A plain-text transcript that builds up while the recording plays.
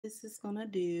this is gonna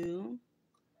do.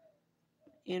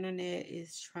 Internet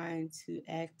is trying to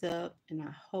act up, and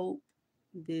I hope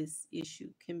this issue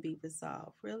can be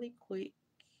resolved really quick.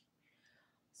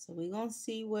 So we're gonna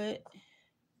see what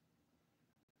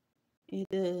it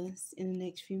does in the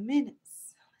next few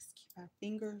minutes. Let's keep our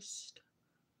fingers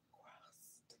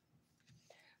crossed.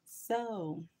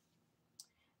 So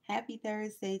happy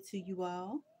Thursday to you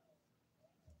all.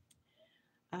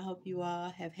 I hope you all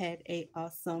have had a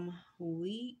awesome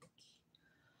week.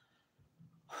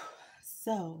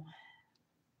 So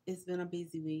it's been a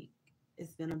busy week.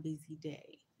 It's been a busy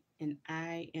day. And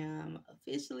I am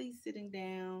officially sitting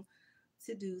down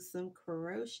to do some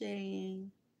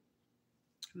crocheting.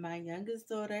 My youngest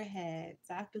daughter had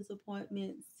doctor's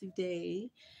appointments today.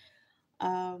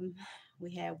 Um,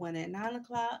 we had one at 9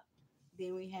 o'clock.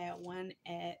 Then we had one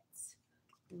at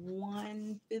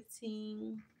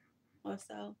 1:15 or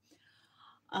so.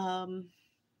 Um,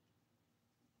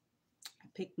 I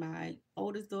picked my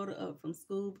oldest daughter up from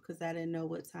school because I didn't know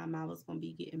what time I was going to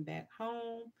be getting back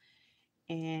home.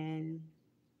 And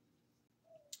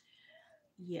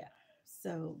yeah,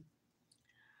 so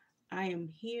I am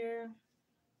here.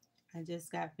 I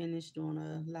just got finished doing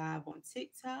a live on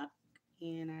TikTok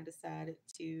and I decided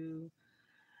to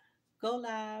go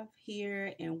live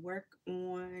here and work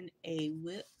on a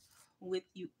whip with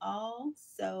you all.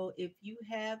 So if you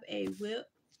have a whip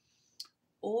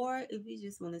or if you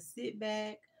just want to sit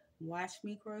back, watch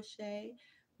me crochet,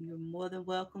 you're more than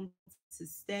welcome to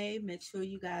stay. Make sure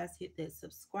you guys hit that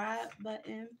subscribe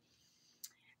button.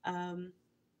 Um,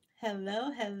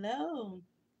 hello, hello.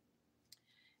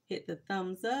 Hit the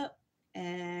thumbs up.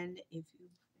 And if you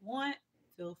want,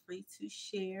 feel free to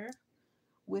share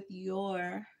with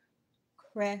your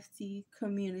crafty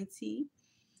community.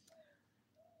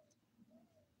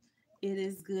 It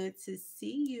is good to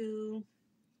see you.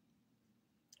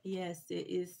 Yes, it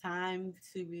is time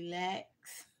to relax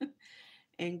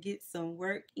and get some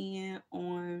work in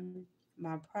on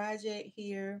my project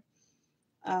here.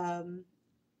 Um,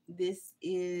 this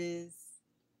is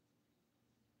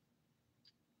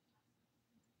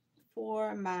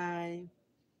for my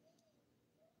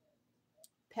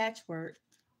patchwork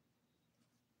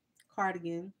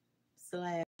cardigan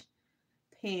slash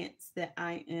pants that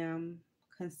I am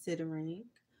considering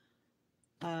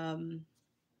um,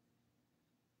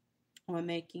 on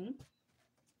making.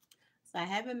 So I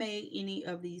haven't made any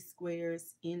of these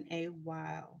squares in a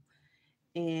while.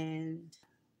 And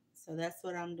so that's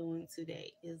what I'm doing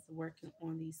today is working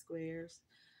on these squares.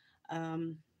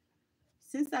 Um,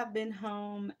 since I've been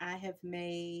home, I have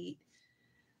made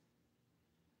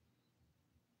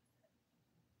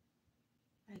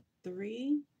like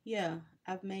three. Yeah,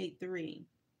 I've made three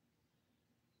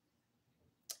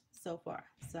so far.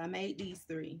 So I made these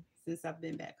three since I've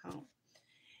been back home.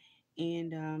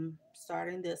 And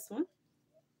starting this one.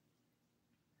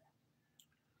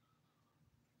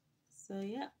 So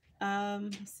yeah.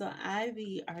 So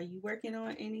Ivy, are you working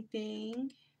on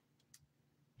anything?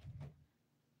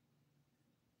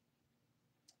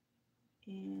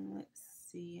 And let's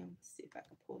see. I'm gonna see if I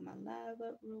can pull my live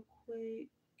up real quick.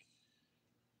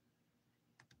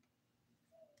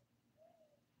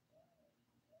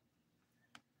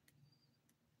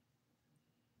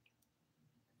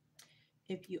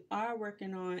 If you are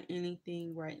working on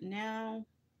anything right now,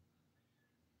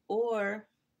 or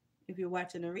if you're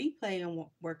watching a replay and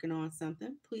working on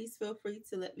something, please feel free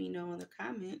to let me know in the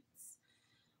comments.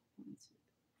 1, 2,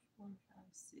 3, 4, 5,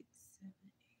 6, 7,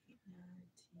 8, 9,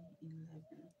 10,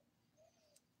 11.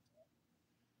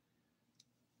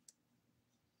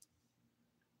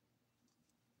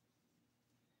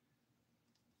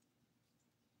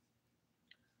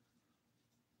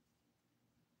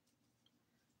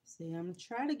 See, I'm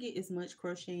trying to get as much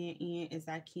crocheting in as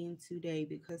I can today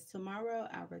because tomorrow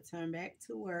I return back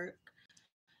to work.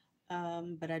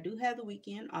 But I do have the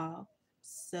weekend off.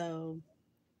 So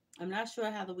I'm not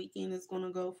sure how the weekend is going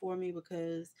to go for me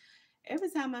because every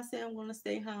time I say I'm going to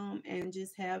stay home and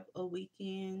just have a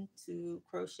weekend to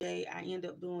crochet, I end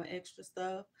up doing extra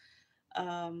stuff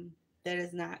that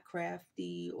is not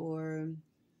crafty or,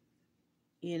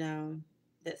 you know,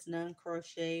 that's non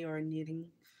crochet or knitting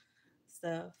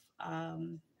stuff.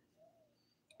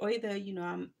 Or either,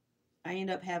 I end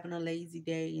up having a lazy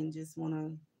day and just want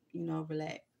to,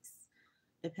 relax,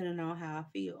 depending on how I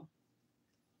feel.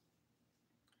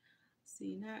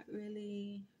 See, not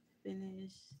really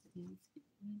finished.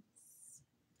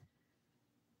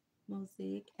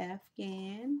 Mosaic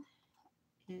Afghan.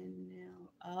 And now,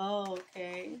 oh,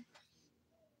 okay.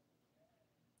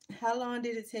 How long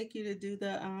did it take you to do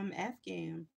the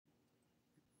Afghan?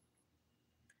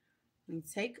 And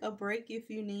take a break if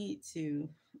you need to.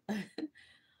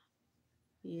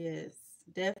 Yes,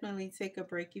 definitely take a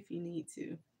break if you need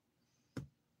to.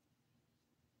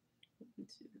 1, 2,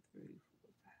 3,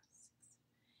 4, 5,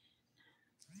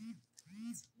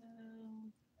 6.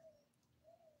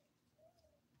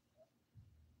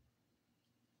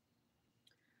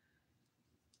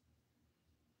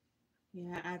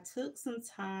 Yeah, I took some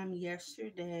time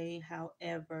yesterday,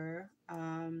 however,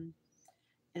 and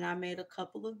I made a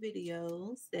couple of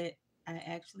videos that I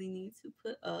actually need to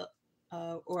put up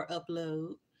or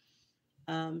upload.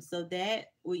 So that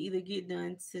will either get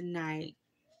done tonight.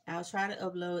 I'll try to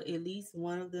upload at least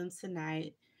one of them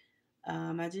tonight.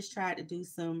 I just tried to do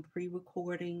some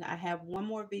pre-recording. I have one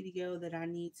more video that I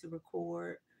need to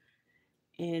record,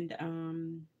 and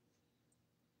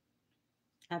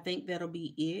I think that'll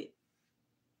be it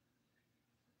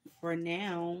for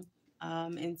now,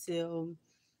 until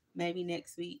maybe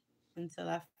next week, until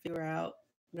I figure out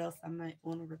what else I might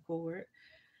want to record.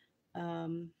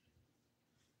 Um,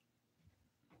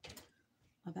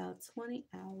 about 20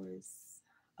 hours.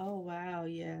 Oh, wow.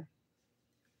 Yeah.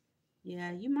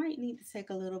 Yeah. You might need to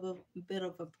take a bit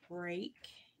of a break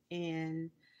and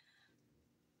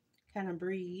kind of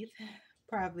breathe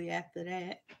probably after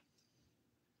that.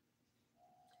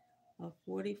 A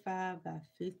 45 by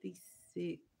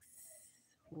 56.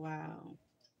 Wow.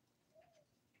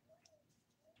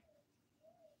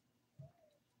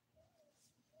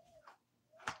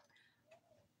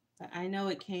 But I know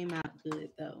it came out good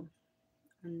though.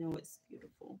 I know it's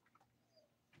beautiful.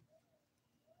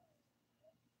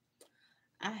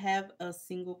 I have a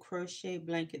single crochet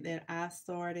blanket that I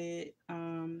started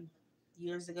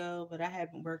years ago, but I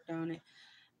haven't worked on it.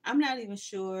 I'm not even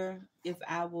sure if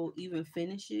I will even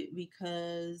finish it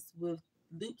because with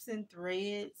loops and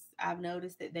threads, I've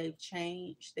noticed that they've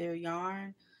changed their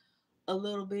yarn a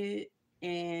little bit,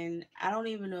 and I don't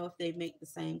even know if they make the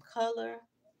same color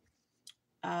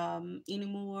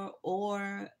anymore,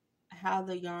 or how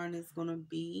the yarn is going to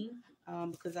be,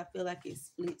 because I feel like it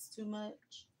splits too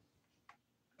much.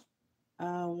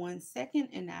 1 second,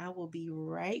 and I will be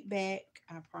right back.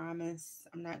 I promise.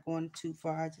 I'm not going too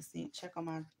far. I just need to check on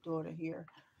my daughter here.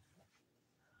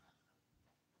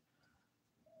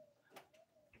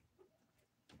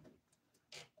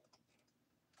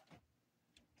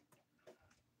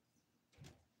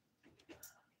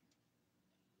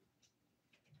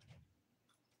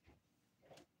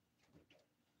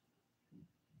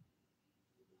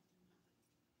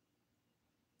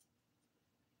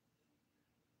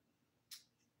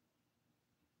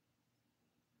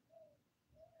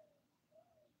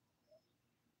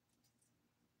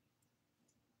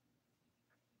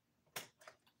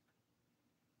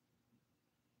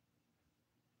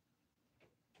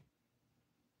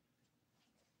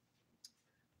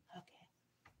 Okay.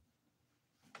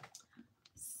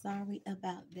 Sorry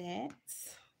about that.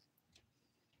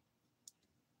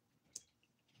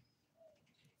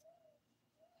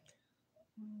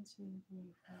 1, 2,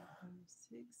 3, 4, 5,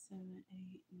 6, 7,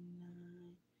 8,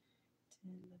 9,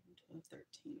 10, 11, 12,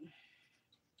 13.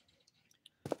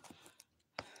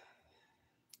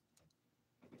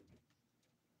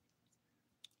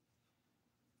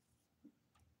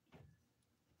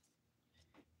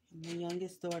 My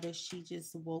youngest daughter, she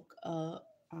just woke up.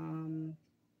 And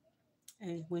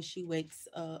when she wakes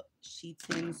up, she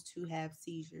tends to have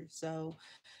seizures. So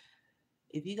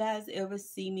if you guys ever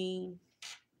see me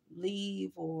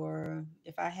leave, or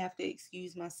if I have to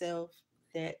excuse myself,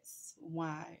 that's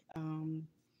why.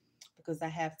 Because I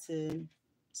have to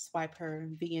swipe her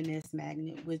VNS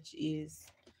magnet, which is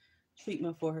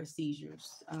treatment for her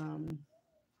seizures.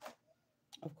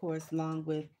 Of course, along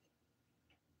with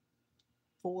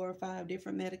 4 or 5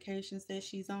 different medications that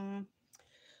she's on.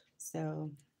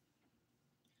 So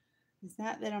it's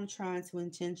not that I'm trying to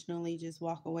intentionally just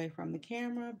walk away from the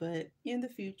camera, but in the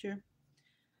future,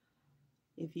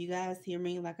 if you guys hear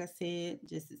me, like I said,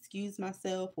 just excuse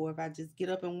myself, or if I just get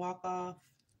up and walk off,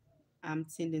 I'm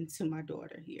tending to my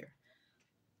daughter here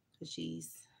because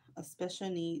she's a special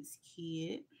needs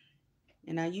kid.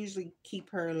 And I usually keep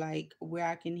her like where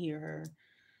I can hear her.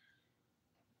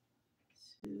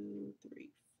 2, 3,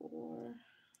 4,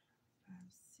 5,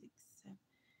 6, 7,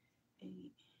 8,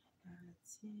 9,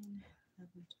 10,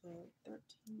 11, 12,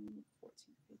 13,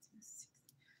 14, 15, 16,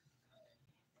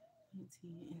 17,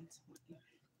 18, and 20.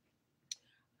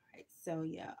 Right, so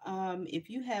yeah, if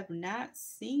you have not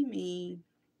seen me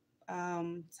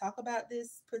talk about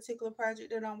this particular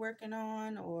project that I'm working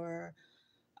on, or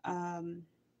um,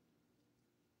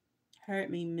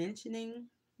 heard me mentioning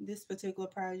this particular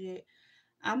project,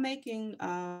 I'm making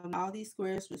all these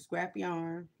squares with scrap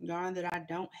yarn that I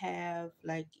don't have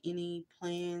like any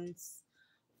plans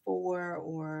for,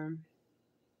 or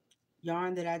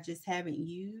yarn that I just haven't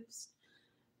used.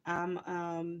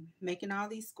 I'm making all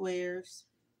these squares.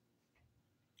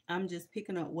 I'm just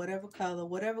picking up whatever color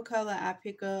I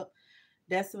pick up.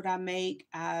 That's what I make.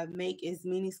 I make as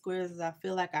many squares as I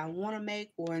feel like I want to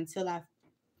make, or until I,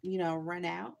 run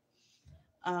out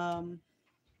um,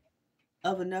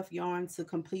 of enough yarn to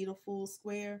complete a full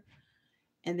square.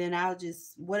 And then I'll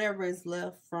just, whatever is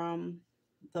left from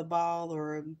the ball,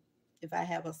 or if I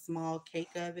have a small cake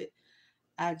of it,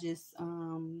 I just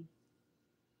um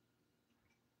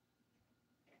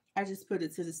I just put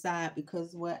it to the side,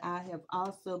 because what I have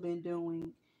also been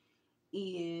doing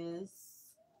is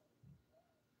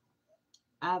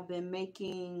I've been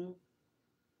making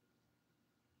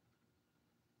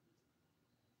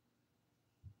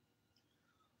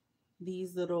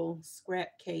these little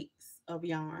scrap cakes of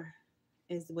yarn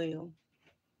as well.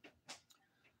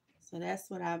 So that's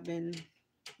what I've been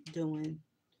doing.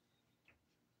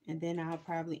 And then I'll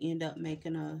probably end up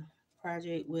making a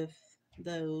project with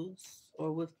those,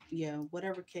 or with, yeah,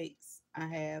 whatever cakes I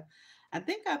have. I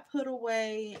think I put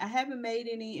away, I haven't made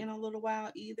any in a little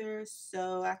while either.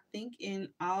 So I think in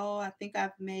all, I think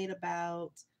I've made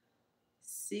about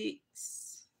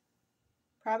six,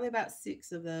 probably about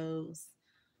six of those.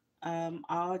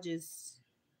 All just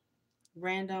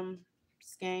random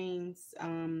skeins,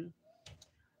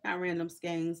 not random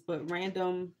skeins, but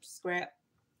random scrap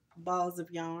balls of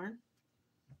yarn.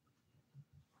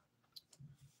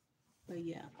 But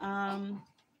yeah,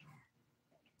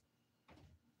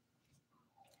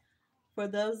 for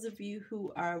those of you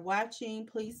who are watching,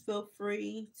 please feel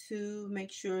free to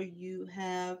make sure you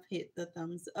have hit the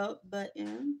thumbs up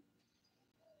button.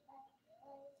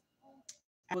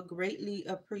 I would greatly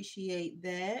appreciate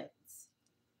that.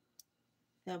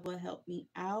 That will help me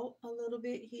out a little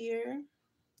bit here.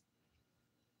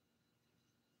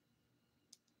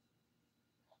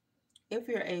 If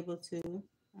you're able to.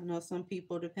 I know some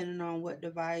people, depending on what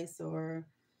device or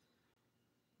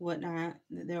whatnot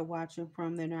that they're watching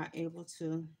from, they're not able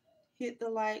to hit the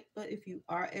like. But if you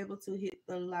are able to hit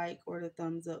the like or the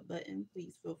thumbs up button,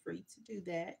 please feel free to do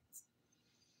that.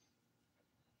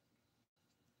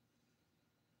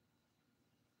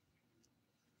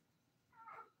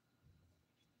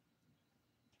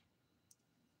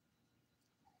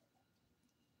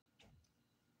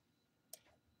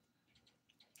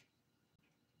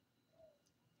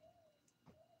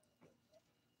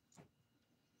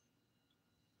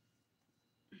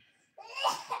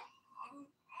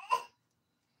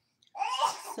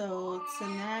 So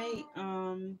tonight,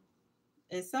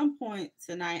 at some point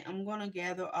tonight, I'm gonna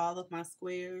gather all of my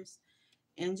squares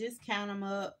and just count them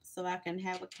up so I can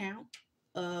have a count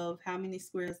of how many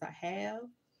squares I have.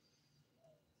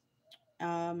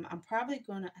 I'm probably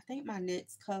gonna, I think my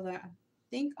next color, I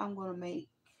think I'm gonna make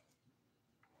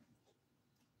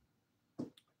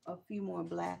a few more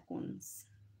black ones.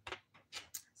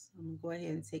 So I'm gonna go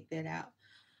ahead and take that out.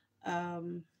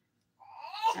 Um,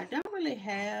 I don't really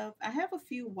have, I have a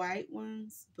few white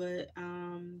ones, but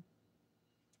I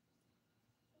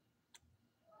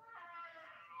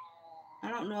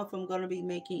don't know if I'm gonna be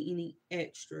making any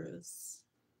extras.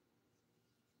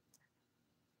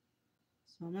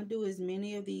 So I'm gonna do as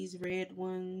many of these red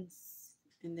ones,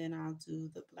 and then I'll do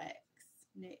the blacks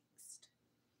next.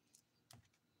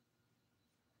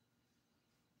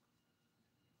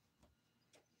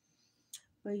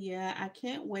 But yeah, I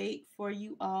can't wait for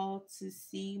you all to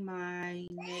see my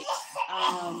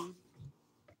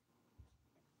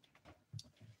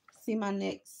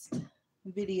next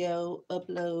video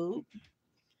upload.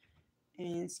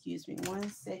 And excuse me 1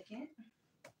 second.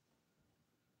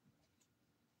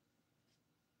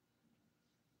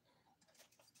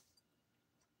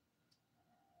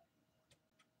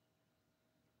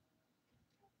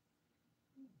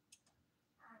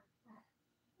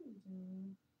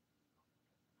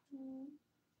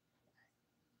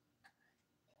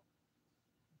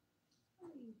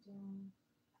 What are you doing?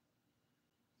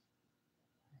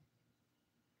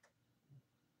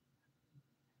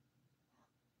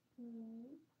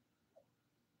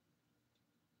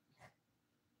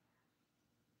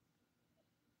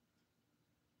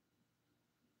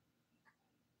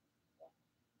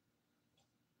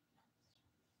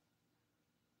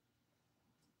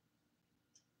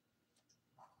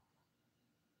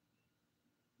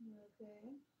 You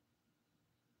okay?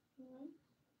 Hmm?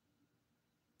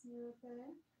 You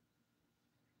okay?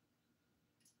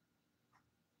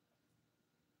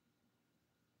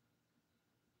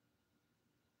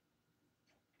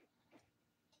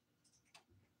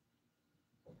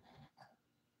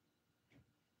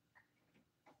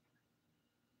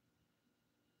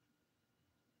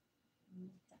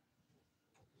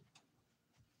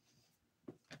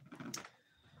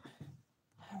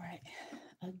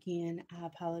 Again, I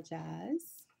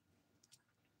apologize.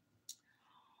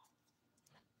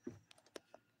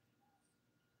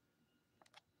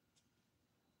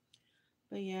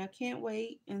 But yeah, I can't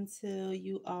wait until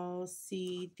you all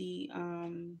see the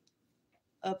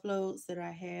uploads that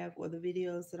I have or the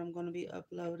videos that I'm going to be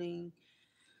uploading.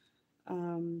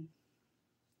 Um,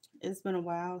 it's been a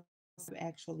while since I've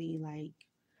actually like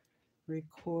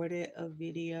recorded a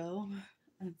video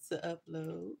to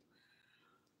upload.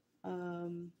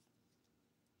 Um,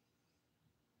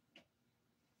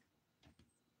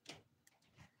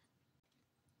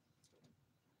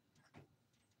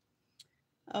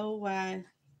 oh, why?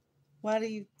 Why do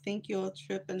you think you'll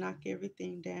trip and knock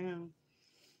everything down?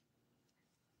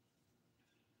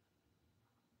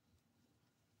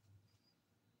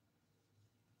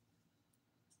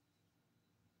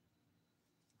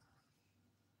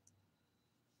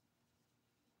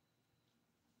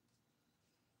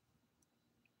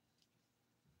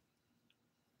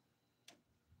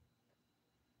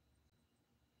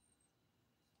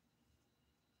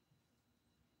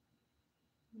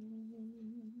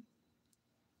 Mm,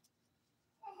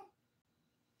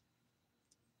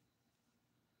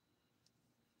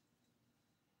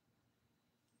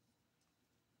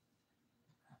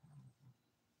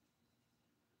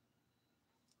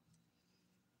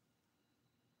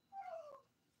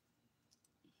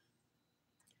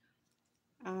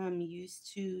 I'm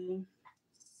used to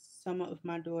some of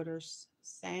my daughter's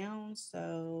sounds,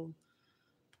 so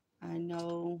I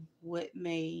know what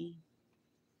may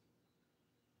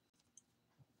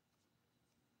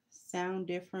sound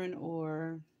different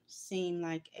or seem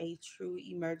like a true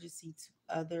emergency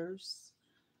to others.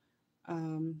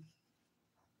 Um,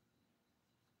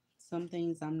 some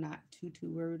things I'm not too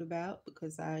worried about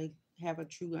because I have a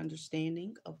true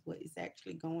understanding of what is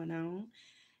actually going on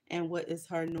and what is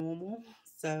her normal.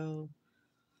 So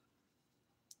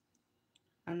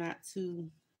I'm not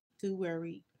too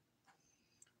worried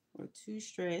or too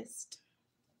stressed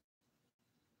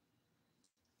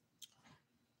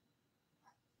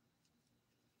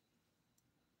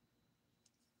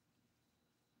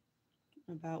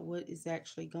about what is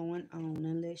actually going on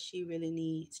unless she really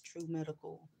needs true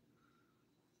medical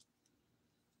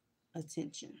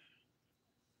attention.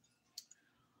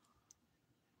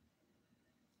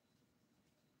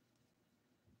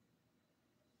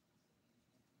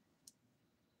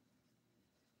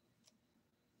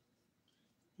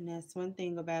 And that's one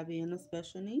thing about being a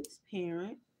special needs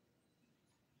parent.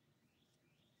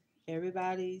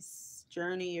 Everybody's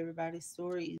journey, everybody's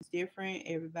story is different.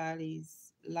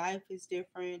 Everybody's life is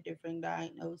different, different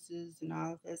diagnoses and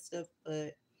all of that stuff.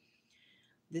 But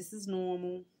this is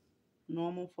normal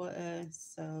for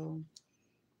us. So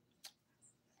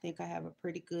I think I have a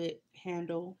pretty good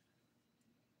handle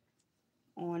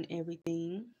on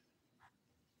everything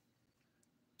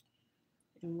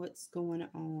and what's going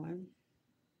on.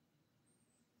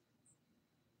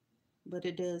 But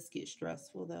it does get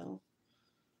stressful though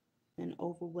and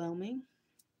overwhelming.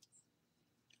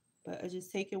 But I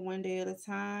just take it one day at a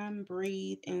time,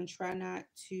 breathe, and try not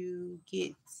to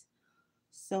get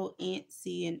so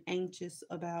antsy and anxious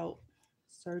about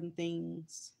certain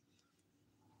things.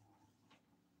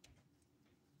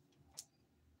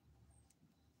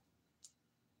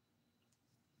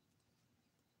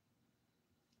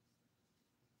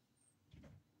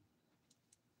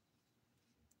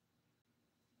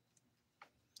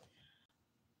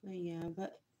 But yeah,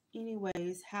 but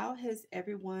anyways, how has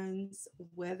everyone's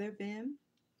weather been?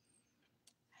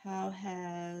 How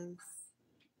has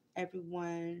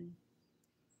everyone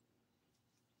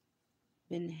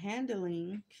been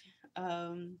handling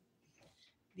um,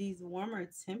 these warmer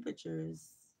temperatures?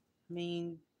 I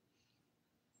mean,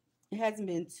 it hasn't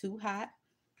been too hot.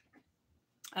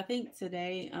 I think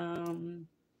today's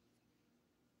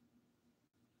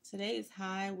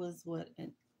high was what I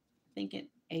think an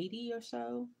 80 or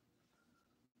so,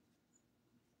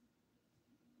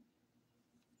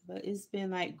 but it's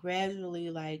been like gradually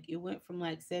like it went from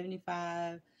like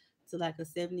 75 to like a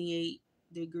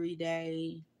 78-degree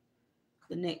day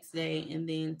the next day, and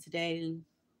then today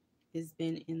it's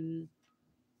been in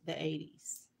the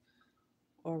 80s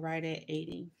or right at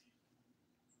 80.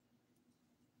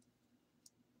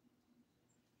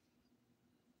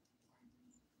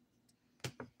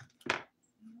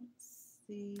 Let's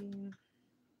see.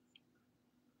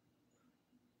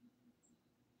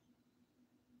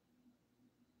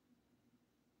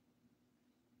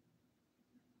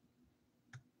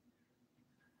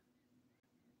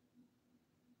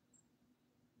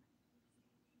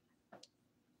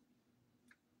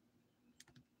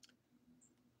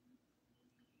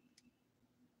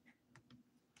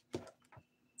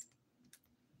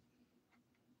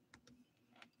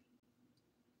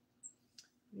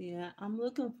 Yeah, I'm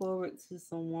looking forward to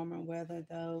some warmer weather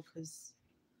though, because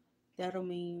that'll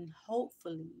mean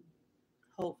hopefully,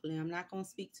 I'm not going to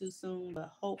speak too soon,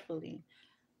 but hopefully,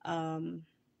 um,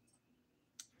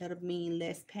 that'll mean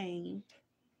less pain,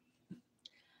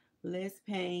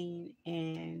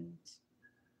 and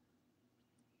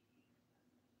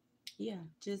yeah,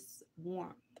 just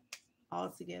warmth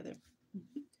altogether.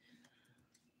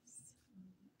 So,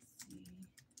 let's see.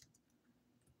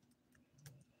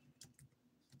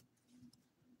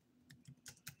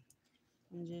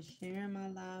 I'm just sharing my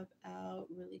live out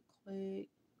really quick.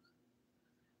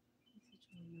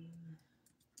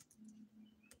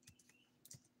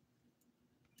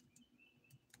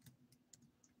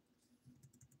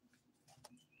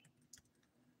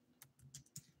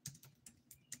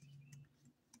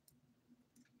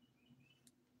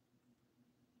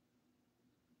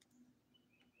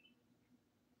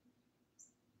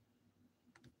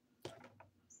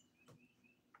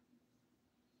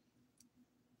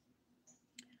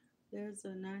 There's a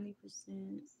 90%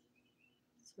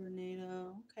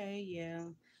 tornado. Okay, yeah.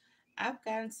 I've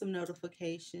gotten some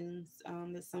notifications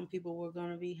that some people were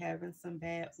going to be having some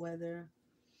bad weather.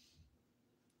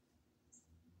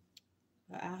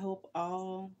 But I hope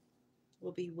all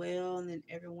will be well and that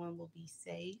everyone will be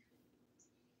safe.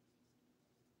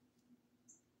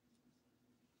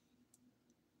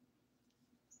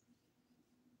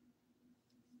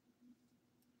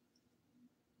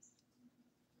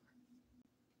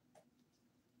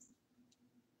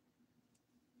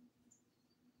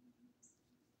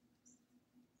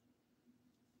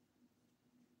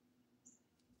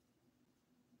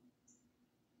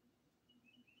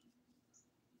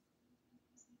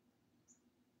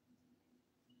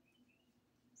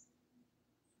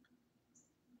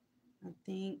 I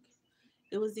think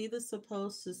it was either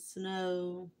supposed to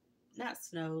snow, not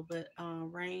snow, but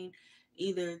rain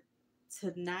either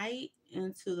tonight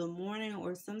into the morning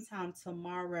or sometime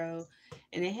tomorrow.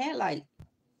 And it had like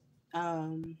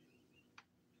um,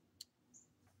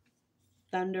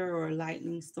 thunder or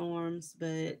lightning storms,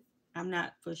 but I'm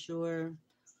not for sure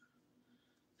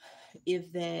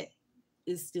if that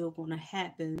is still going to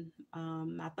happen.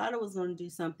 I thought it was going to do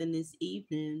something this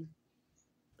evening,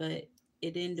 but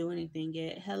it didn't do anything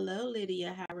yet. Hello,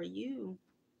 Lydia. How are you?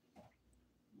 1,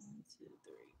 2,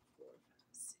 3, 4, 5,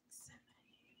 6, 7,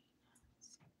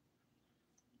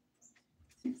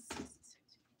 8, 9, 10.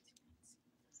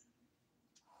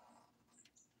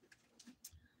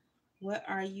 What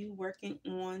are you working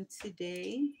on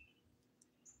today?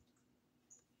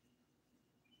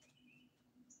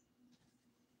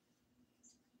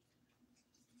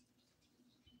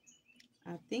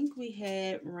 I think we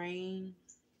had rain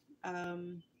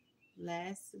um,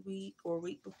 last week or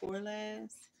week before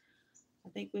last. I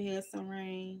think we had some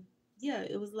rain. Yeah,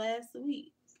 it was last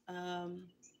week. Um,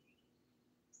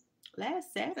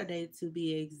 Last Saturday to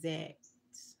be exact.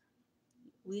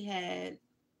 We had,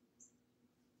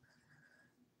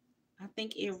 I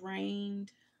think it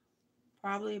rained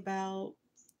probably about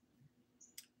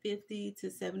 50 to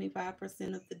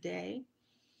 75% of the day.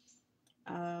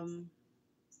 Um,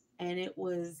 and it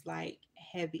was like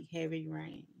heavy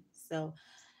rain. So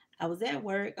I was at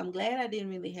work. I'm glad I didn't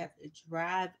really have to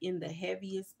drive in the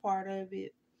heaviest part of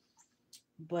it,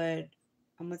 but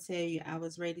I'm gonna tell you, I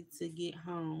was ready to get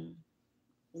home.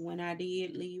 When I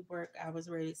did leave work, I was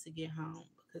ready to get home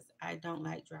because I don't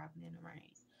like driving in the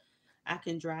rain. I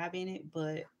can drive in it,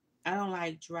 but I don't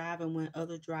like driving when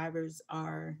other drivers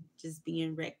are just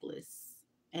being reckless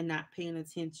and not paying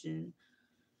attention.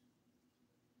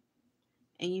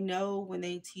 And when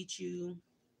they teach you,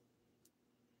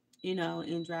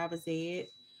 in driver's ed,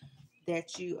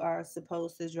 that you are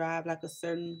supposed to drive like a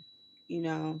certain, you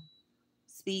know,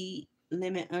 speed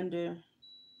limit under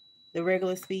the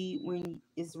regular speed when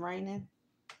it's raining,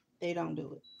 they don't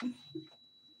do it.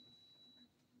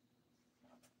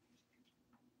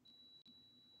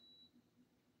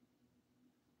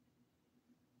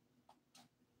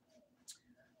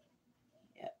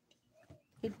 Yep.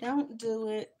 They don't do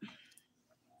it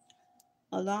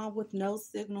along with no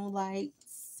signal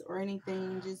lights or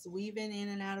anything, just weaving in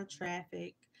and out of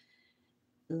traffic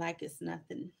like it's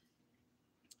nothing.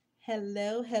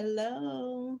 Hello,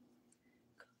 hello,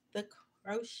 the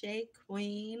crochet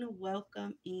queen.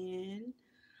 Welcome in.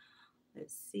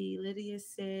 Let's see. Lydia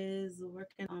says,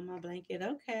 working on my blanket.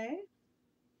 Okay,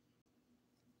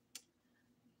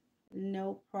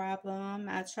 no problem.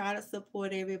 I try to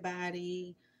support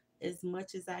everybody as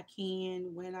much as I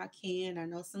can when I can. I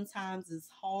know sometimes it's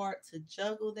hard to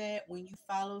juggle that when you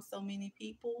follow so many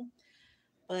people,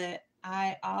 but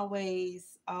I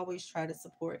always try to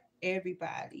support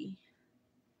everybody.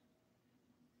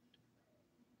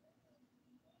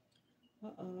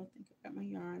 Uh-oh, I think I got my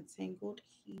yarn tangled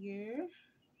here.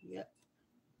 Yep.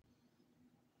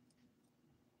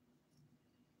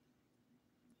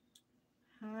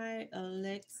 Hi,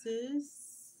 Alexis.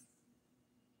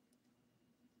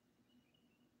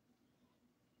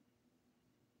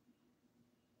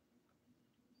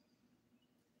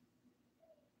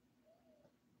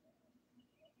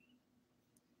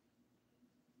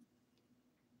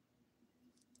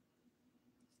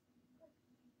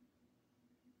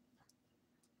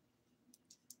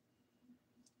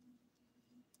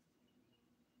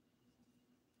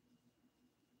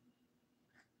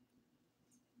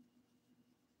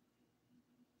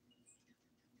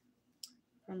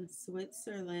 From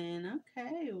Switzerland.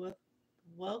 Okay, well,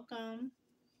 welcome.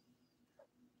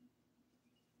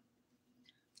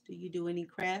 Do you do any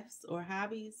crafts or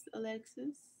hobbies,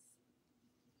 Alexis?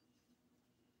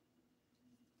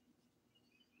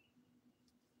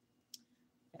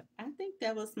 Yep, I think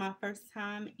that was my first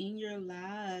time in your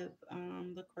live,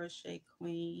 the Crochet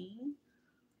Queen.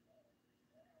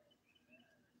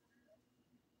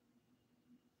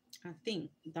 I think.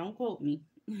 Don't quote me.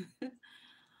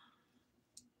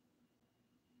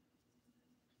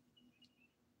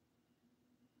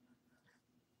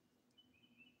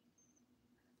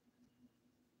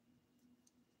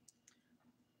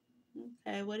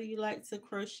 Okay, what do you like to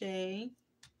crochet?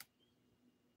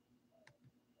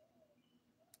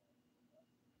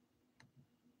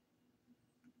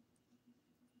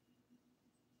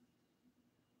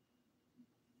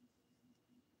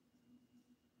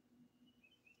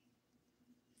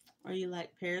 Or you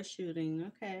like parachuting?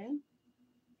 Okay.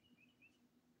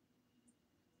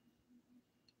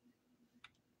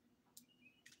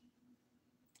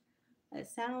 That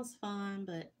sounds fun,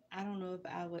 but I don't know if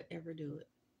I would ever do it.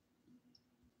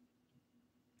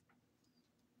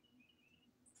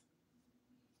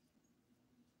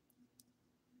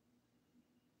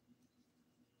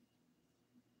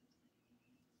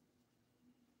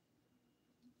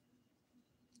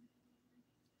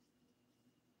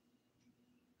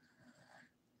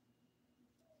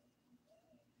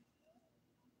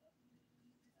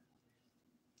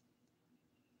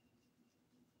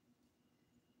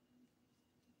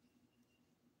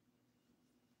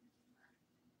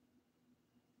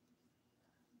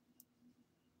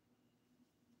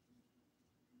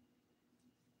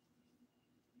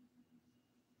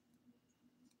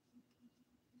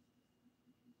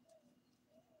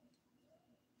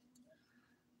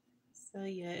 So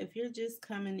yeah, if you're just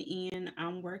coming in,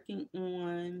 I'm working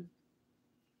on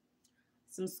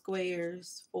some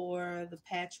squares for the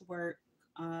patchwork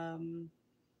um,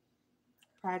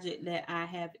 project that I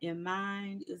have in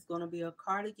mind. Is going to be a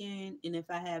cardigan, and if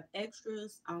I have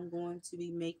extras, I'm going to be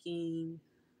making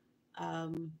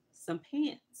some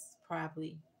pants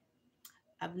probably.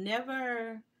 I've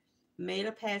never made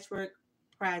a patchwork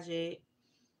project,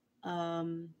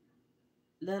 um,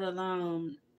 let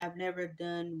alone I've never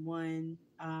done one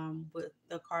with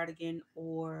the cardigan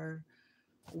or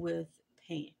with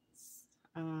pants.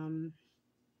 Um,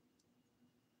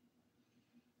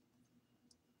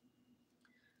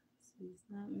 so it's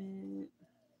not meant,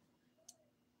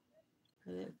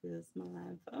 but it feels my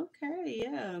life. Okay,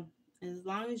 yeah. As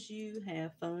long as you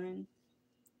have fun,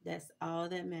 that's all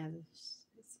that matters.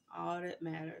 It's all that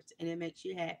matters, and it makes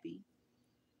you happy.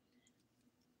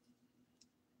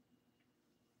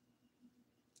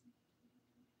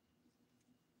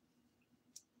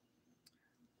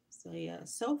 So yeah,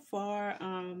 so far,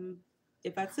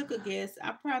 if I took a guess,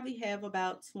 I probably have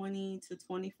about 20 to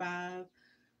 25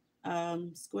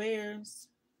 squares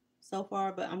so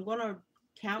far, but I'm gonna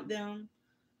count them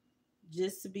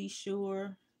just to be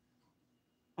sure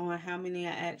on how many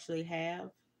I actually have.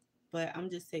 But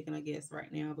I'm just taking a guess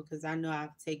right now because I know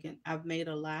I've made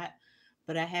a lot,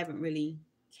 but I haven't really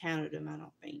counted them, I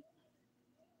don't think.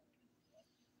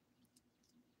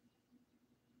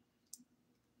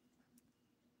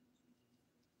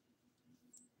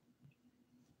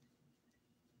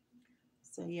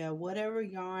 So yeah, whatever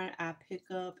yarn I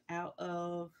pick up out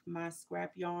of my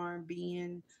scrap yarn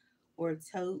bin or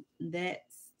tote,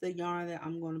 that's the yarn that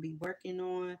I'm going to be working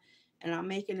on. And I'm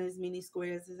making as many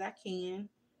squares as I can.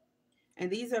 And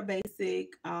these are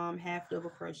basic half double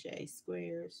crochet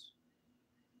squares.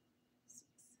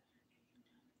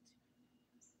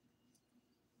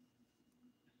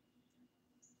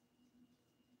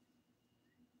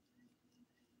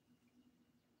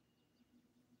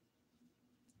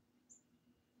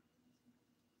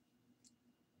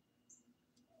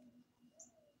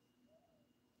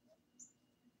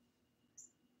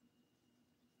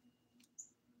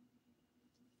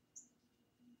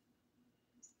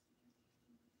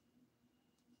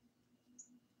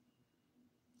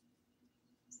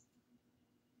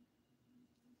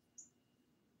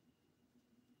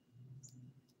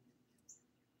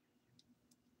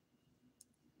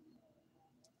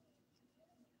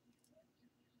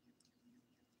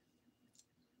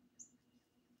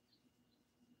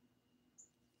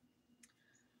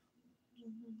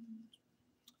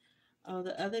 Oh,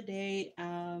 the other day,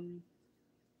 I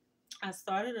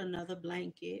started another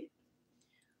blanket,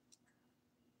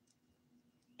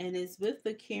 and it's with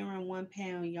the Karen 1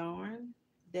 pound yarn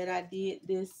that I did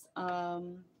this.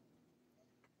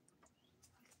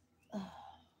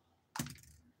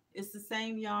 It's the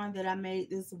same yarn that I made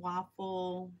this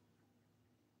waffle.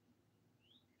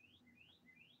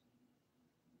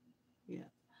 Yeah,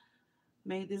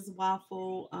 made this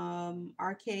waffle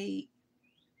arcade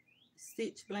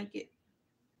stitch blanket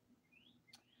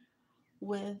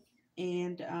with,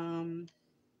 and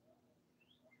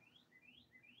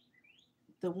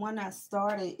the one I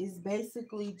started is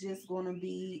basically just going to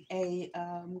be a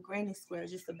granny square,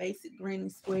 just a basic granny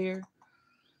square,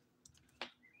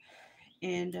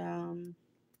 and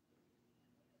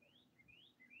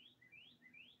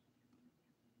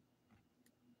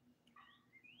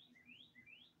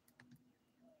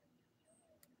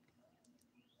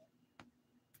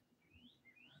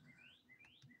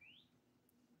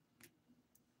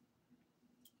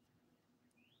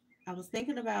I was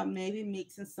thinking about maybe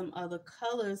mixing some other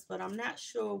colors, but I'm not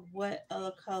sure what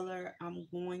other color I'm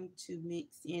going to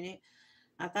mix in it.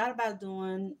 I thought about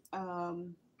doing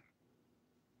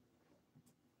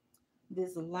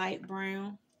this light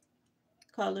brown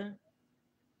color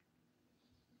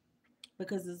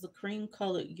because it's a cream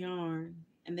colored yarn.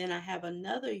 And then I have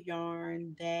another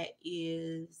yarn that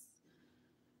is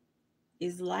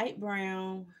light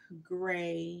brown,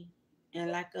 gray, and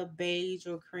like a beige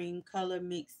or cream color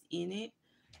mixed in it.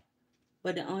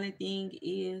 But the only thing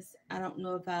is, I don't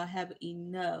know if I'll have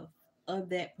enough of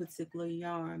that particular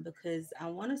yarn because I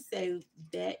want to say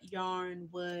that yarn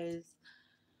was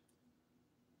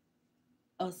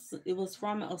it was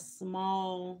from a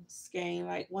small skein,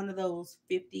 like one of those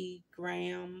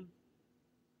 50-gram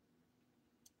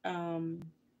um,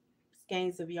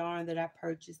 skeins of yarn that I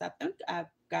purchased. I think I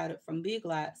got it from Big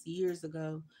Lots years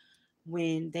ago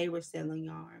when they were selling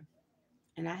yarn.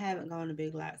 And I haven't gone to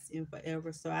Big Lots in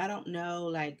forever, so I don't know,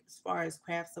 like as far as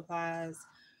craft supplies,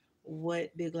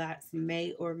 what Big Lots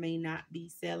may or may not be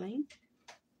selling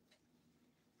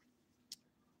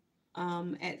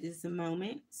at this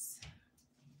moment.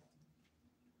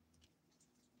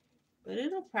 But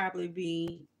it'll probably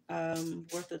be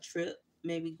worth a trip,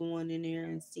 maybe going in there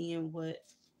and seeing what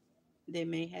they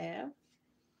may have.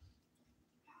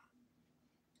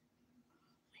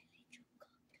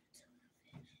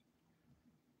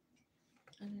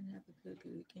 I didn't have to cook it.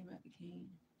 It came out the can.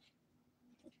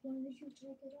 When did you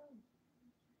take it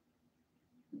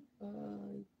out?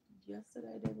 Uh,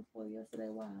 Yesterday, day before yesterday.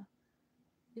 Why?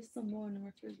 It's some more in the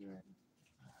refrigerator.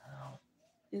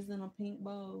 It's in a pink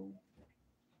bowl.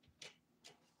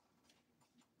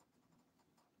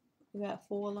 We got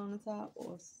foil on the top,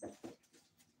 or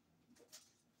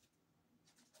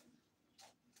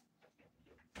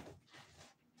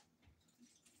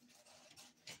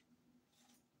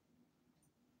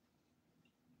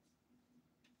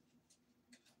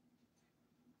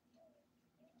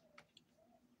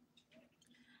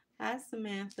hi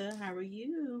Samantha, how are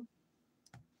you?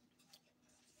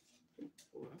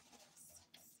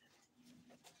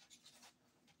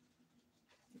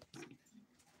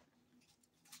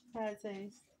 How it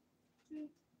taste?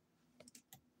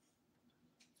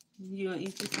 You gonna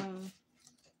eat your some?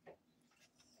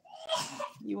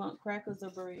 You want crackers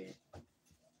or bread?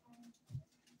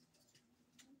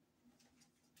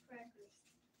 Crackers.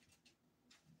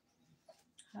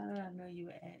 How did I know you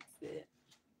would ask that?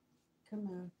 Come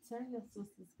on, turn your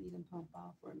sister's feeding pump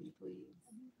off for me, please.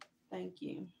 Thank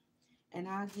you. And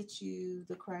I'll get you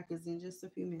the crackers in just a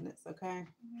few minutes, okay?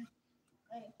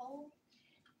 Hey, hold.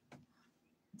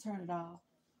 Turn it off.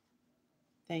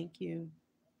 Thank you.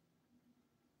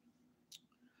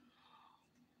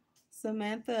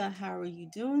 Samantha, how are you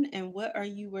doing? And what are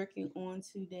you working on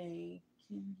today?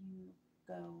 Can you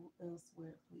go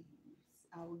elsewhere, please?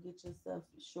 I will get your stuff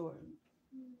shortened.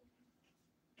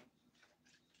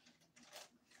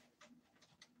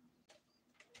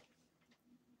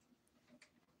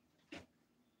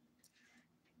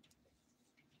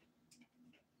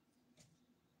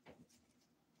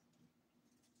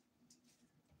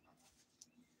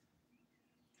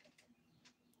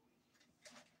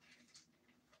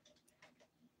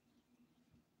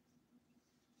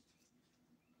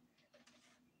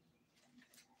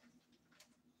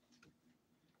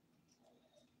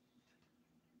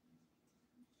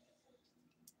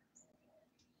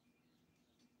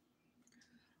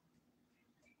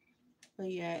 But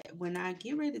yeah, when I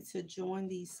get ready to join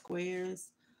these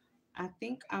squares, I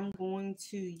think I'm going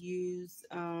to use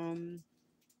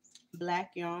black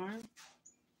yarn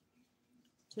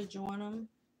to join them.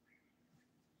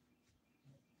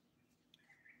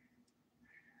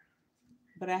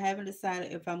 but I haven't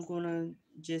decided if I'm gonna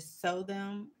just sew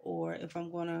them or if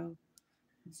I'm gonna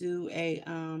do a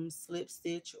slip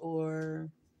stitch or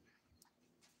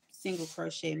single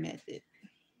crochet method.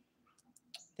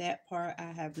 That part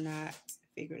I have not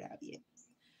figured out yet.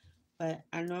 But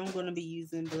I know I'm gonna be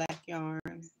using black yarn.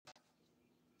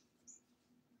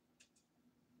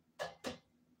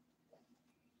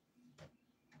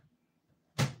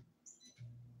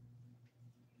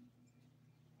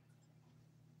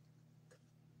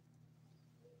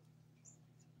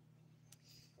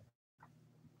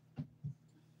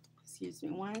 Excuse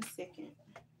me 1 second.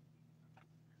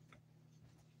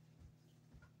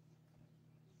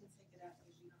 Take it out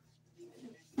because you don't have to leave it in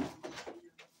there.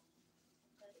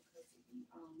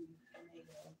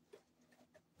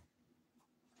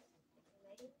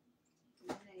 Because it be tomato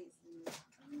mayonnaise in there.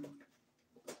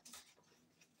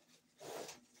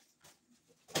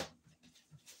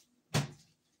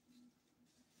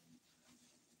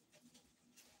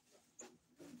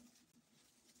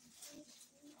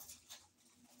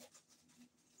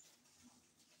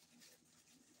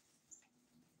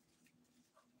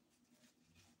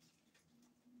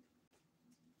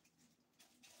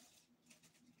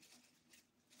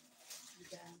 You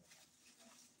got it.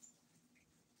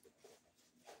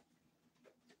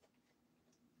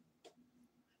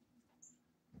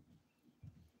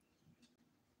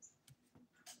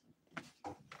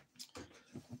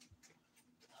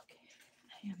 Okay,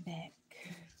 I am back.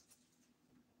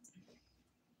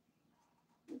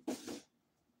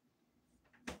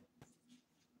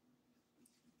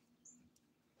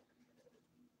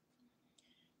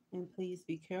 And please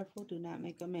be careful. Do not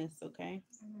make a mess, okay?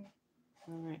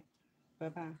 All right. Bye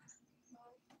bye.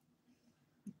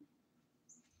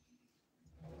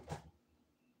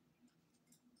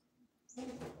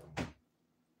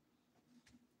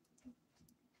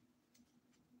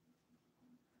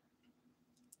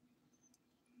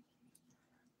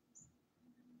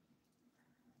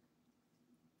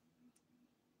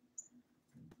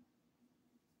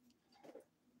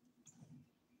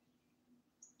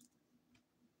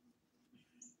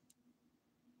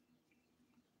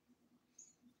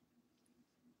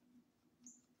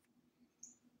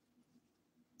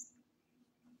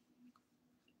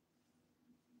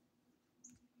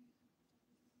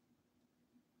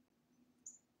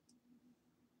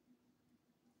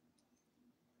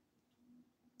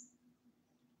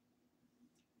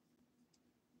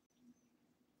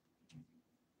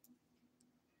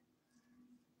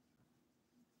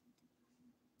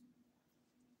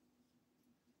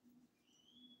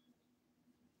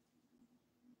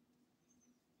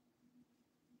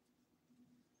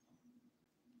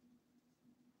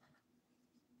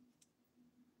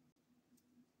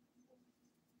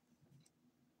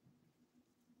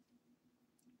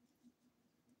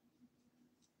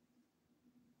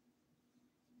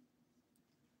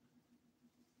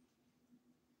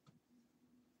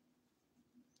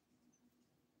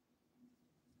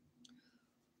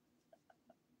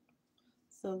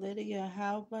 So, Lydia,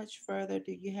 how much further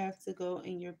do you have to go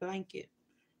in your blanket?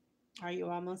 Are you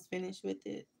almost finished with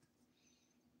it?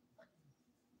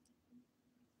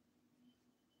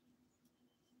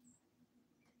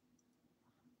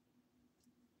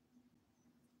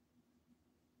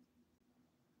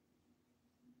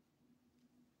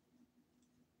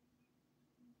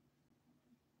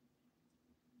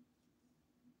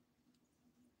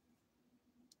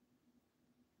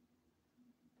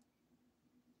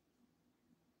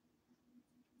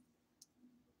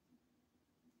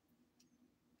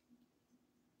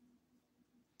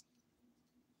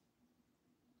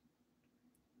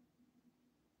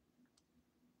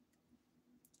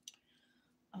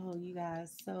 Oh, you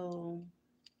guys. So,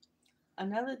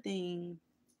 another thing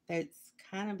that's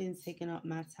kind of been taking up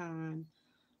my time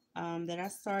that I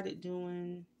started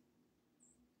doing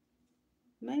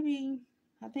maybe,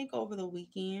 I think, over the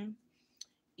weekend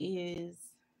is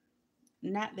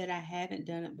not that I haven't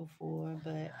done it before,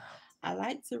 but I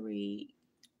like to read.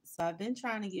 So, I've been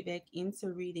trying to get back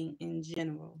into reading in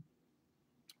general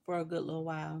for a good little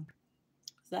while.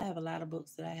 So, I have a lot of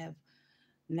books that I have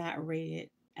not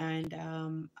read. And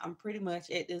I'm pretty much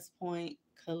at this point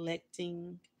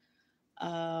collecting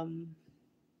um,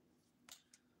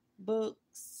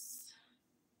 books.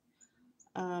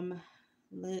 Um,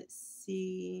 let's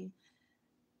see.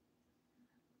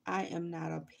 I am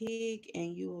not a pig,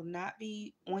 and you will not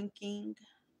be oinking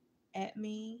at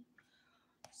me.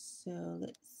 So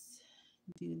let's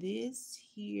do this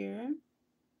here.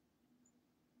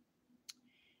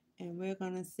 And we're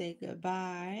going to say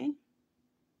goodbye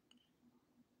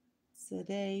to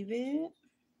David.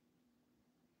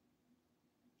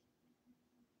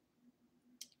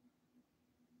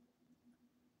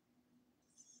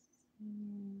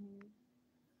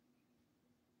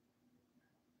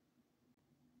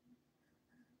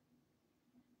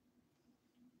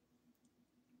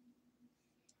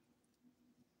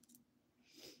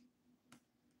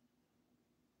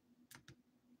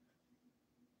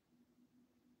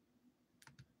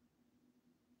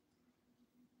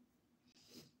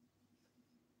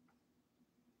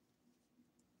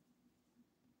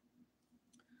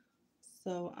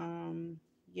 So,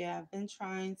 yeah, I've been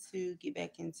trying to get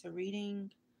back into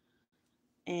reading,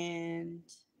 and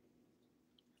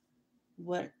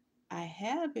what I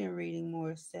have been reading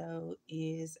more so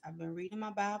is I've been reading my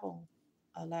Bible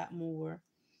a lot more.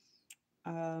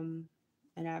 Um,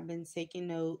 and I've been taking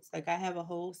notes. Like I have a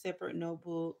whole separate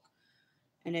notebook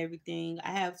and everything.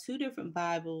 I have two different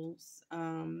Bibles.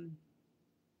 One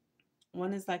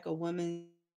is like a woman's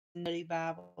study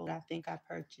Bible that I think I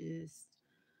purchased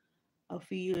a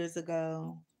few years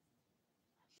ago.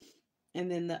 And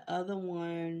then the other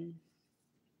one,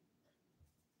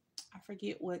 I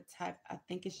forget what type. I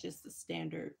think it's just a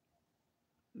standard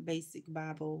basic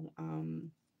Bible.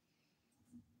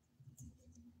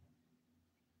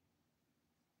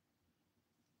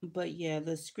 But yeah,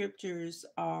 the scriptures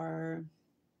are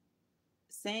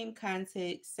same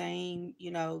context, same,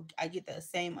 I get the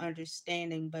same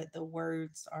understanding, but the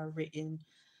words are written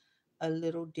a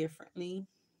little differently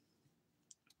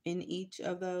in each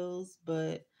of those.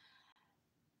 But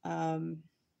um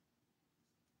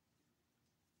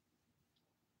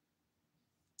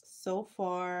so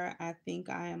far I think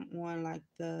I am on like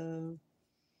the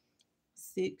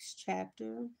sixth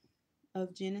chapter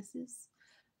of Genesis.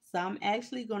 So I'm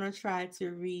actually going to try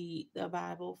to read the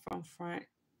Bible from front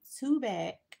to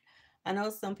back. I know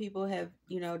some people have,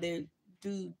 they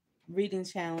do reading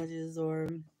challenges or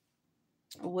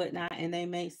whatnot, and they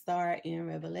may start in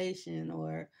Revelation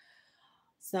or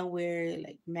somewhere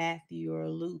like Matthew or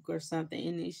Luke or something,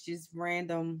 and it's just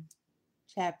random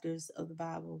chapters of the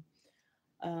Bible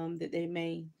that they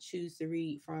may choose to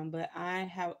read from. But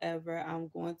however, I'm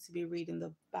going to be reading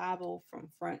the Bible from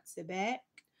front to back.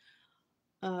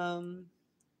 Um,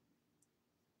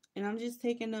 and I'm just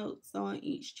taking notes on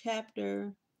each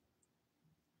chapter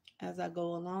as I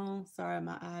go along. Sorry,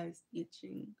 my eyes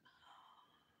itching.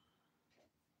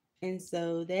 And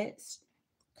so that's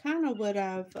kind of what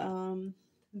I've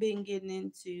been getting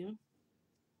into.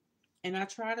 And I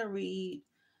try to read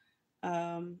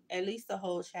at least a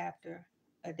whole chapter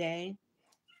a day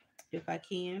if I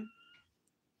can.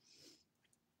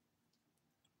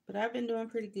 But I've been doing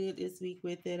pretty good this week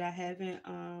with it. I haven't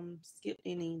skipped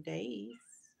any days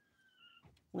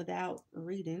without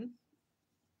reading.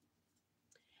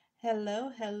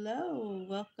 Hello, hello.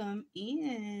 Welcome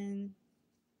in.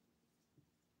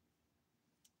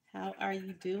 How are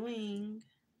you doing?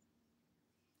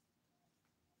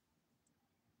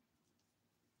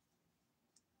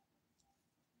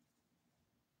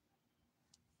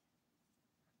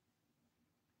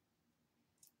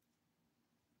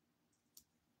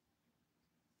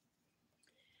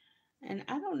 And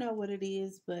I don't know what it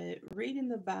is, but reading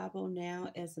the Bible now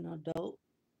as an adult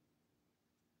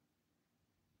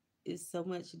is so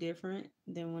much different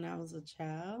than when I was a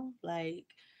child. Like,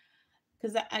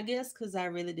 because I guess because I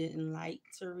really didn't like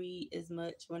to read as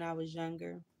much when I was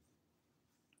younger.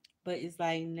 But it's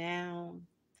like now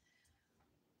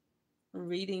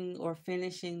reading or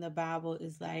finishing the Bible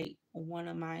is like one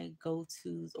of my go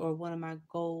tos or one of my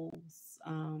goals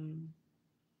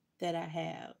that I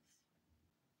have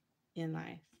in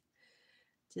life.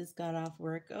 Just got off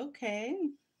work. Okay.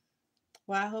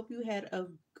 Well, I hope you had a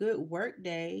good work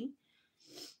day.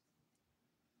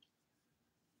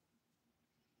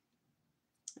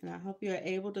 And I hope you're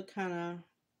able to kind of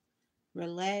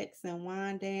relax and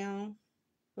wind down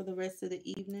for the rest of the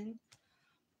evening.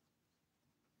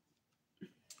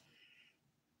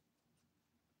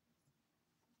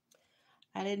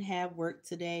 I didn't have work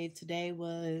today. Today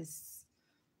was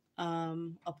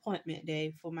appointment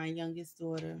day for my youngest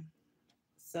daughter.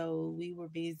 So we were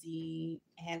busy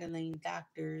handling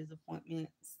doctor's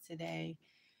appointments today.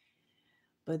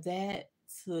 But that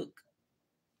took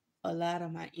a lot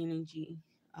of my energy.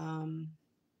 Um,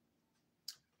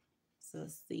 so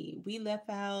let's see. We left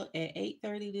out at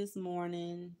 8:30 this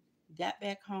morning, got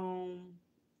back home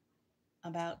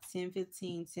about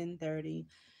 10:15, 10:30.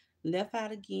 Left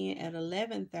out again at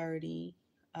 11:30.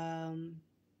 Um,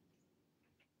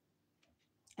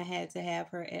 I had to have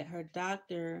her at her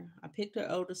doctor. I picked her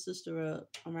older sister up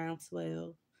around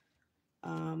 12.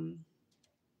 Um,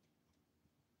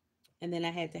 and then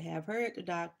I had to have her at the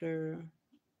doctor,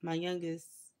 my youngest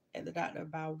at the doctor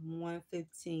about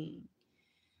 1:15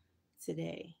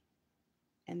 today.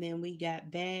 And then we got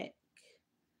back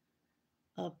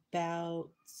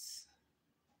about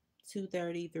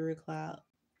 2:30, 3 o'clock.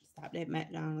 Stopped at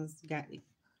McDonald's, got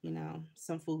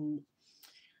some food.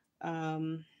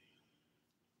 Um,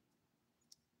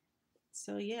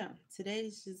 so yeah,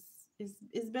 today's just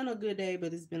it's been a good day,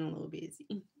 but it's been a little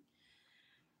busy.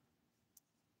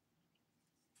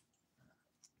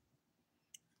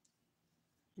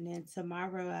 And then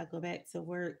tomorrow I go back to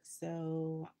work,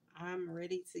 so I'm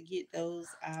ready to get those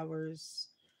hours.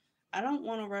 I don't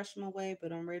want to rush my way,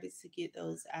 but I'm ready to get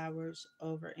those hours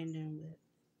over and done with.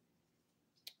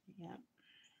 Yeah.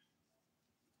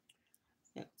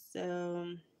 Yep.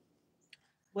 So,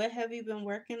 what have you been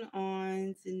working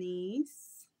on,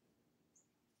 Denise,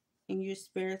 in your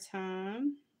spare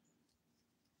time?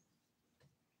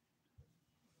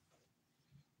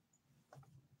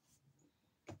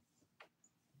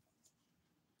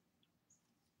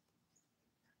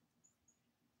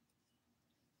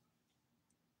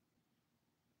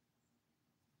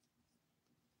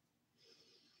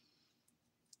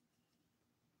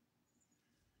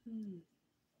 Hmm.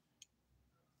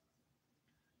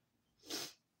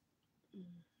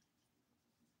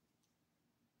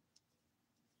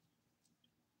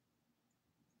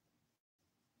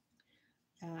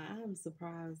 I'm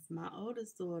surprised. My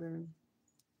oldest daughter,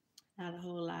 not a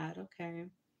whole lot. Okay.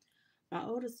 My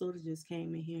oldest daughter just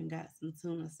came in here and got some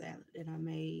tuna salad that I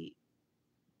made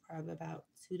probably about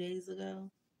 2 days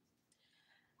ago.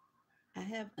 I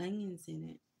have onions in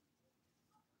it,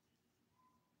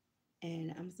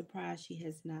 and I'm surprised she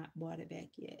has not bought it back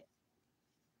yet.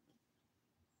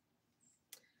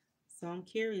 So I'm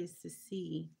curious to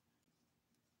see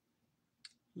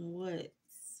what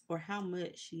or how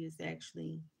much she is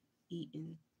actually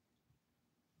eating.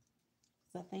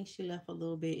 So I think she left a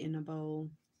little bit in the bowl.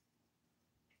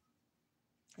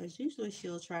 Because usually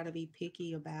she'll try to be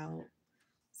picky about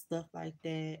stuff like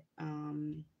that.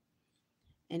 And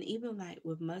even like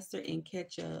with mustard and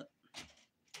ketchup,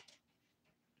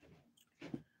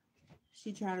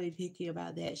 she try to be picky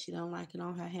about that. She don't like it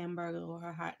on her hamburger or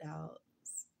her hot dogs.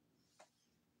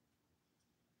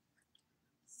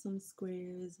 Some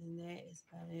squares and that is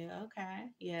about it.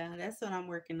 Okay, yeah, that's what I'm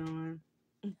working on.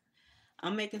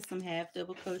 I'm making some half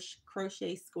double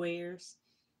crochet squares.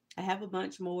 I have a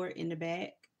bunch more in the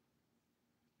back,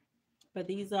 but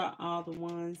these are all the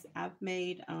ones I've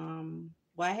made. Well,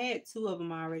 I had two of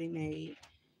them already made,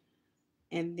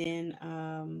 and then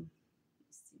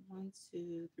let's see, one,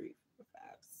 two, three, four,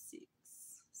 five, six.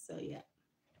 So yeah,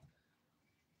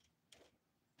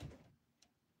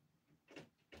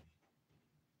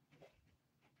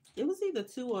 it was either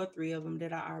two or three of them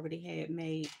that I already had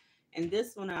made, and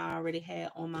this one I already had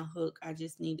on my hook. I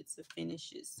just needed to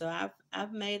finish it. So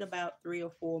I've made about three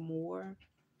or four more,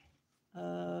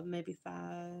 maybe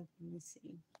five. Let me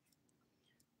see,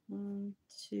 one,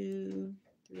 two,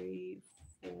 three,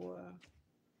 four.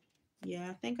 Yeah,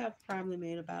 I think I've probably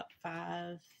made about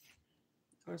five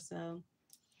or so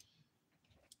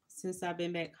since I've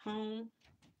been back home.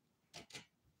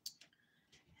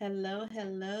 Hello,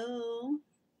 hello,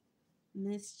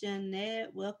 Miss Jeanette.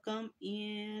 Welcome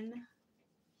in.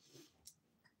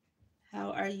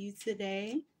 How are you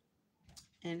today?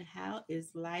 And how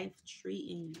is life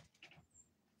treating you?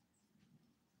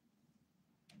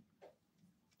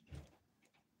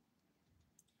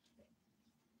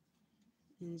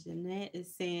 And Jeanette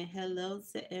is saying hello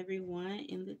to everyone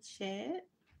in the chat.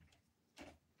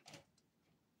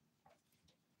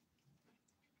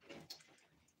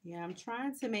 Yeah, I'm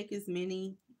trying to make as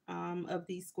many of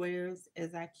these squares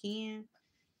as I can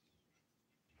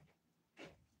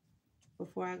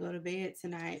before I go to bed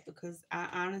tonight because I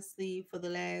honestly, for the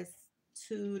last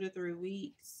 2 to 3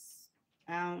 weeks,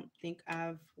 I don't think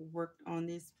I've worked on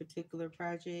this particular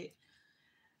project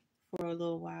for a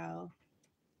little while.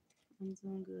 I'm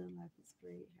doing good. Life is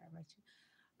great. How about you?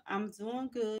 I'm doing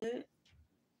good.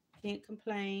 Can't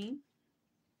complain.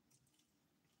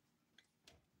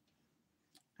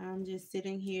 I'm just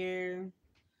sitting here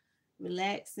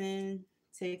relaxing,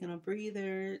 taking a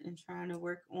breather, and trying to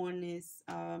work on this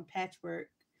patchwork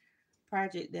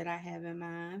project that I have in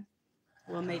mind.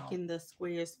 Well, making the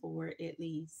squares for it at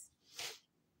least.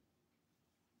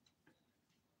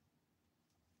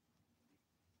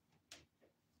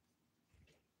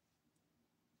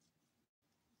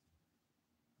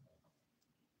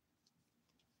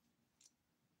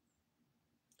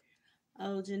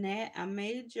 Oh, Jeanette, I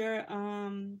made your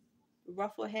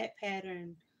ruffle hat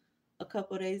pattern a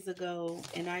couple days ago,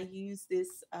 and I used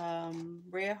this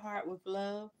Red Heart with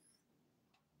Love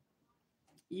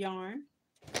yarn.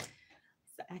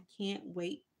 So I can't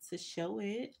wait to show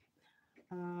it.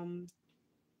 Um,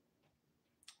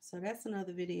 so that's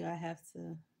another video I have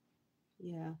to,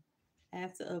 yeah, I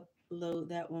have to upload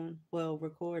that one. Well,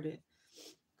 record it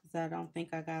because I don't think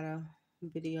I got a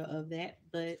video of that.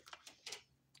 But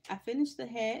I finished the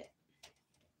hat,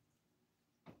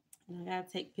 and I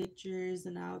gotta take pictures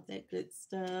and all that good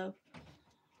stuff.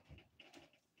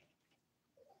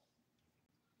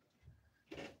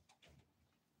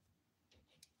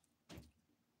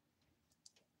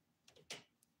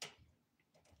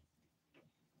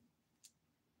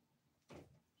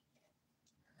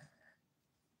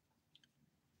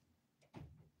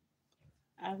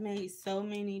 I've made so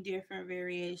many different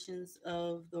variations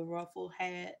of the ruffle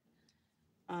hat.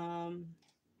 Um,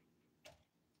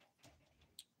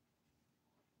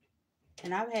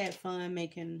 and I've had fun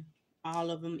making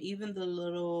all of them, even the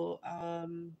little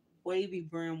wavy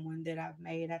brim one that I've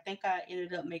made. I think I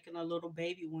ended up making a little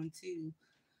baby one too,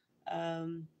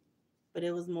 um, but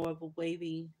it was more of a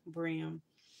wavy brim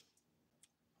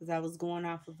because I was going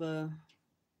off of a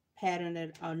pattern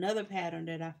that another pattern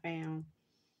that I found.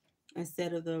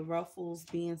 Instead of the ruffles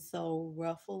being so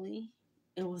ruffly,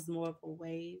 it was more of a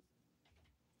wave.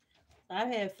 So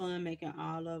I've had fun making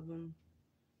all of them,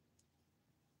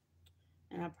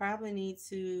 and I probably need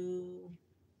to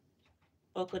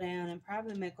buckle down and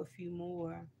probably make a few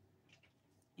more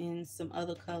in some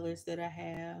other colors that I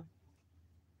have.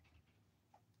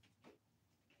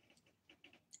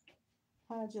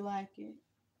 How'd you like it?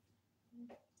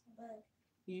 But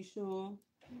You sure?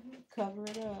 mhm, Cover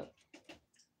it up.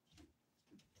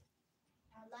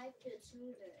 I liked it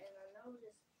too, and I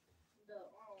noticed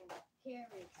the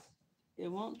carrots. It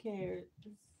won't carrots.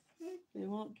 It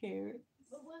won't carrots.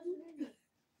 But what's in it?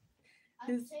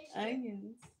 I It's taste it.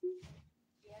 onions.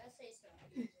 Yeah, I say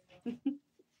something.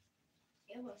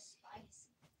 It was spicy.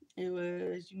 It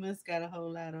was. You must got a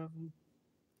whole lot of them.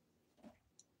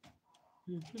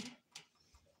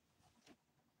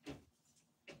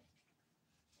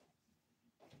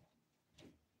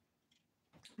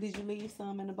 Did you leave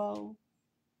some in the bowl?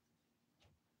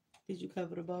 Did you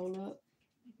cover the bowl up?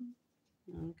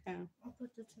 Mhm. Okay. I'll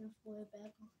put the tinfoil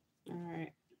back on. All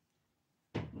right.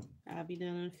 I'll be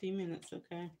done in a few minutes,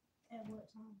 okay? At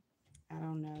what time? I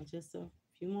don't know. Just a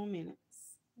few more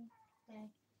minutes. Okay.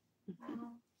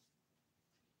 Now,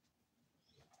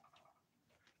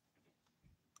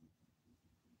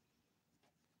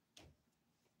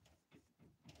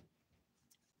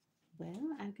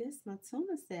 Well, I guess my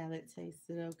tuna salad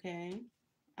tasted okay.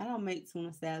 I don't make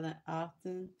tuna salad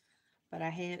often, but I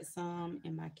had some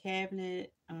in my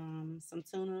cabinet, some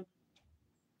tuna,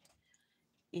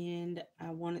 and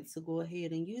I wanted to go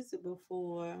ahead and use it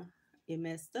before it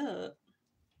messed up.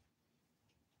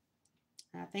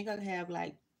 I think I have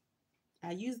like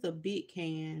I used a big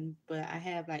can, but I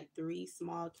have like three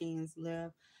small cans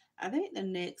left. I think the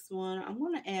next one I'm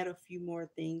gonna add a few more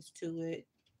things to it.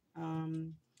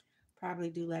 Um,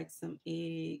 Probably do like some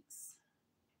eggs,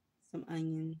 some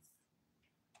onions.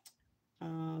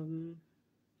 Um,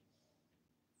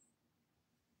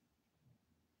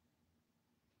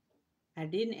 I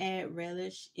didn't add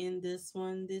relish in this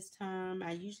one this time.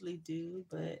 I usually do,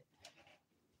 but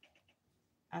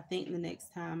I think the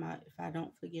next time, if I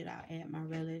don't forget, I'll add my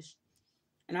relish.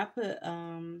 And I put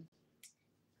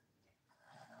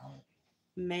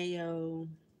mayo,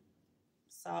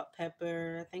 salt,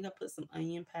 pepper. I think I put some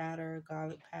onion powder,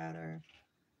 garlic powder,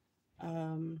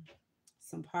 um,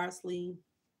 some parsley,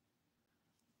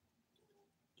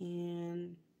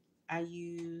 and I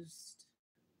used,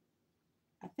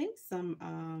 I think,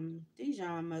 some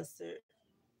Dijon mustard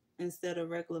instead of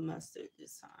regular mustard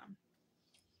this time.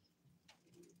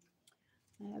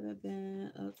 I haven't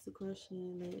been up to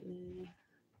crocheting lately.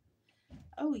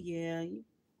 Oh yeah,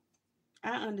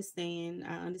 I understand.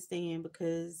 I understand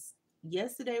because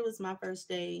yesterday was my first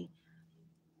day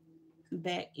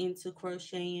back into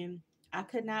crocheting. I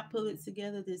could not pull it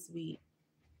together this week.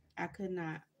 I could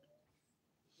not.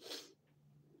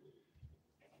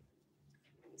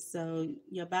 So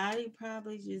your body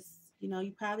probably just,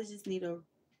 you probably just need a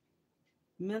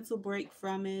mental break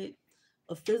from it,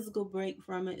 a physical break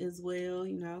from it as well,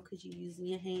 because you're using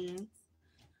your hands.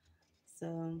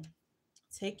 So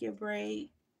take your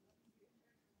break,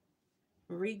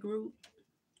 regroup,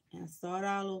 and start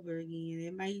all over again.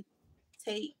 It might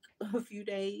take a few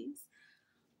days,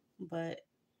 but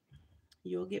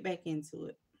you'll get back into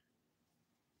it.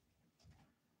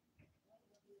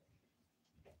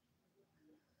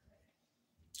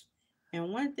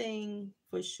 And one thing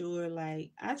for sure,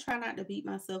 like I try not to beat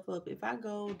myself up. If I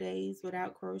go days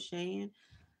without crocheting,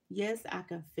 yes, I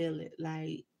can feel it.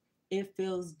 Like it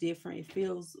feels different. It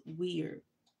feels weird.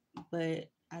 But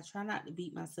I try not to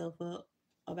beat myself up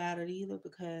about it either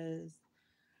because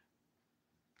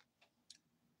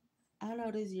I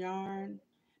know this yarn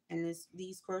and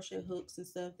these crochet hooks and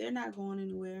stuff, they're not going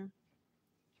anywhere,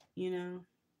 you know.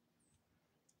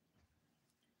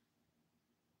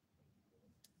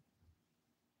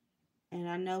 And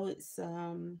I know it's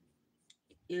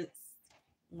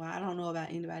well, I don't know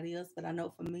about anybody else, but I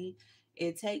know for me,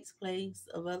 it takes place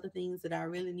of other things that I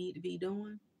really need to be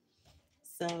doing.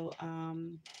 So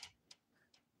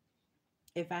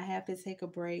if I have to take a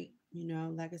break,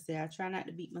 like I said, I try not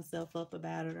to beat myself up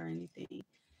about it or anything.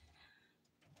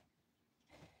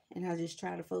 And I just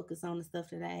try to focus on the stuff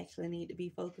that I actually need to be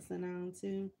focusing on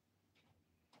too.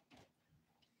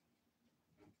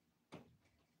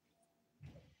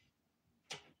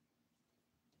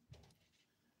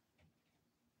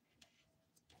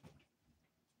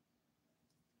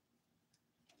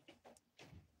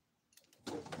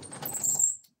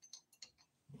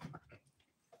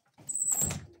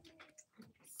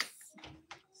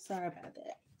 Sorry about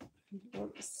that.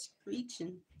 What was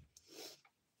screeching?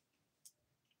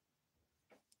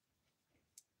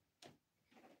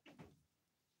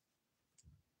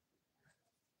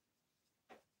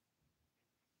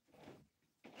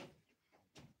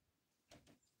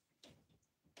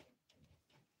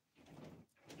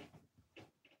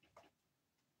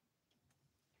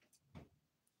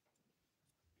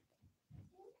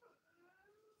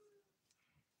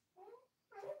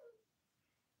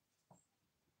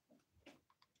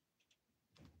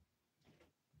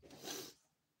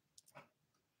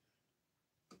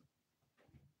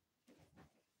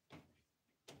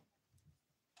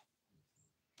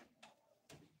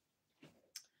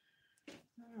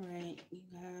 All right, you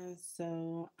guys.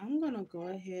 So I'm gonna go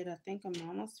ahead. I think I'm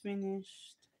almost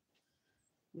finished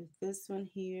with this one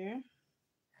here.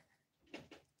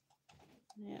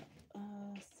 Yeah.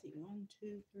 Let's see. 1,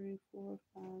 2, 3, 4,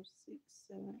 5, 6,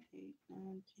 7, 8,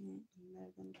 9, 10,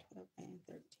 11, 12, and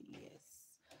 13.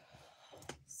 Yes.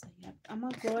 So yep. I'm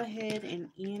gonna go ahead and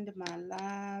end my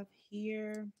live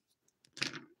here.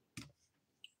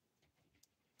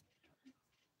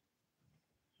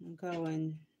 I'm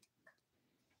going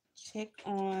check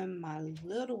on my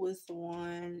littlest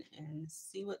one and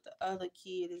see what the other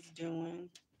kid is doing.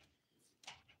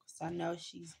 Cause I know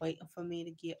she's waiting for me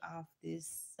to get off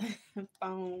this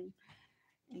phone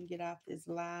and get off this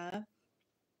live.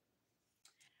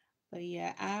 But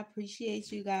yeah, I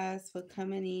appreciate you guys for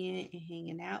coming in and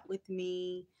hanging out with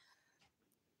me.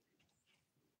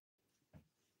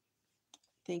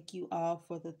 Thank you all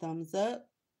for the thumbs up.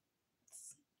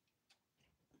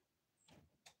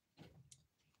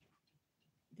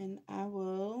 And I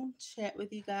will chat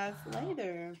with you guys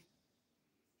later.